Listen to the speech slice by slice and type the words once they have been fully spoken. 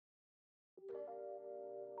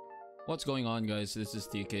What's going on, guys? This is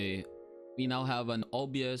TK. We now have an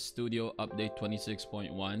OBS Studio update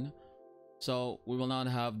 26.1. So we will not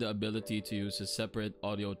have the ability to use a separate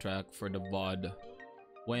audio track for the VOD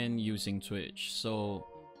when using Twitch. So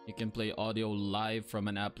you can play audio live from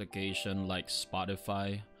an application like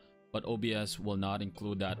Spotify, but OBS will not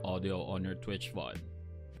include that audio on your Twitch VOD.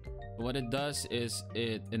 What it does is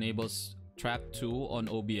it enables track 2 on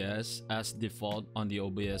OBS as default on the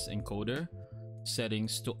OBS encoder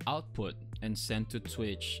settings to output and send to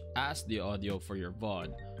Twitch as the audio for your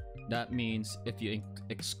VOD. That means if you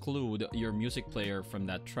exclude your music player from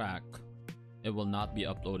that track, it will not be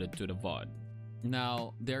uploaded to the VOD.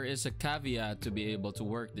 Now, there is a caveat to be able to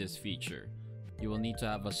work this feature. You will need to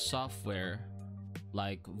have a software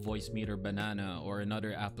like Voicemeeter Banana or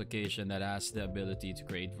another application that has the ability to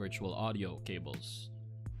create virtual audio cables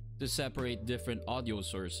to separate different audio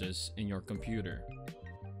sources in your computer.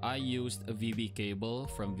 I used a VB cable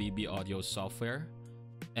from VB Audio software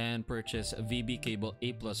and purchased a VB cable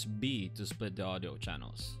A+B to split the audio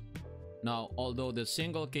channels. Now, although the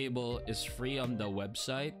single cable is free on the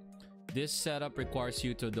website, this setup requires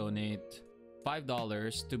you to donate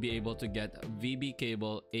 $5 to be able to get a VB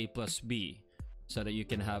cable A+B so that you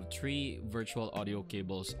can have 3 virtual audio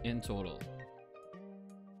cables in total.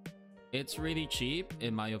 It's really cheap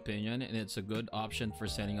in my opinion, and it's a good option for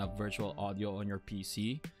setting up virtual audio on your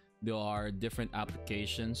PC. There are different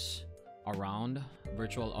applications around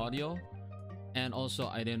virtual audio, and also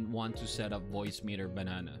I didn't want to set up Voicemeeter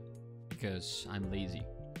Banana because I'm lazy.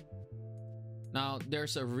 Now,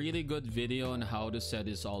 there's a really good video on how to set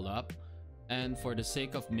this all up, and for the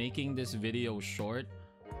sake of making this video short,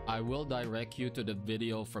 I will direct you to the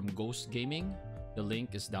video from Ghost Gaming. The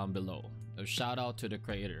link is down below. A shout out to the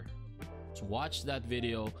creator. So watch that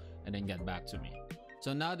video and then get back to me.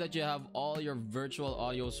 So now that you have all your virtual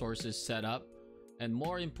audio sources set up, and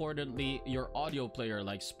more importantly, your audio player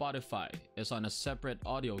like Spotify is on a separate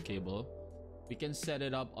audio cable, we can set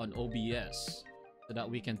it up on OBS so that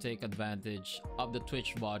we can take advantage of the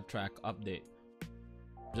Twitch Vod track update.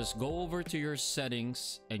 Just go over to your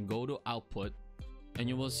settings and go to output, and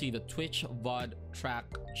you will see the Twitch Vod track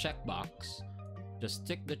checkbox. Just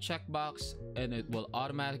tick the checkbox and it will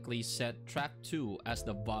automatically set track 2 as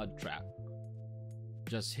the VOD track.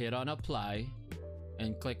 Just hit on apply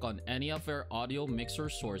and click on any of your audio mixer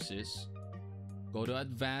sources. Go to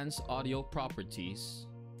advanced audio properties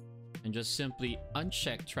and just simply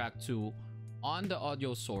uncheck track 2 on the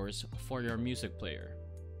audio source for your music player.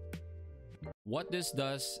 What this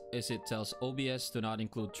does is it tells OBS to not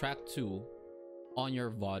include track 2 on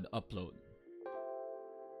your VOD upload.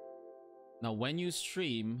 Now, when you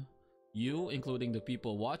stream, you, including the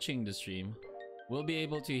people watching the stream, will be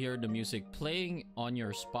able to hear the music playing on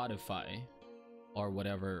your Spotify or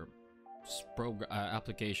whatever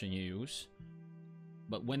application you use.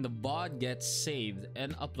 But when the VOD gets saved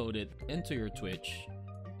and uploaded into your Twitch,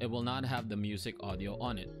 it will not have the music audio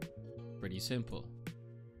on it. Pretty simple.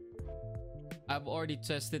 I've already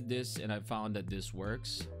tested this and I found that this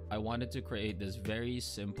works. I wanted to create this very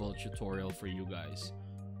simple tutorial for you guys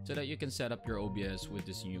so that you can set up your OBS with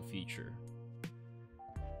this new feature.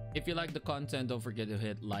 If you like the content, don't forget to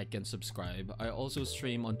hit like and subscribe. I also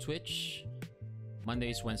stream on Twitch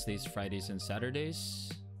Mondays, Wednesdays, Fridays, and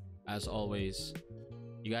Saturdays. As always,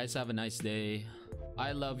 you guys have a nice day.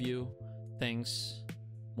 I love you. Thanks.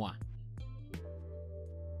 Mwah.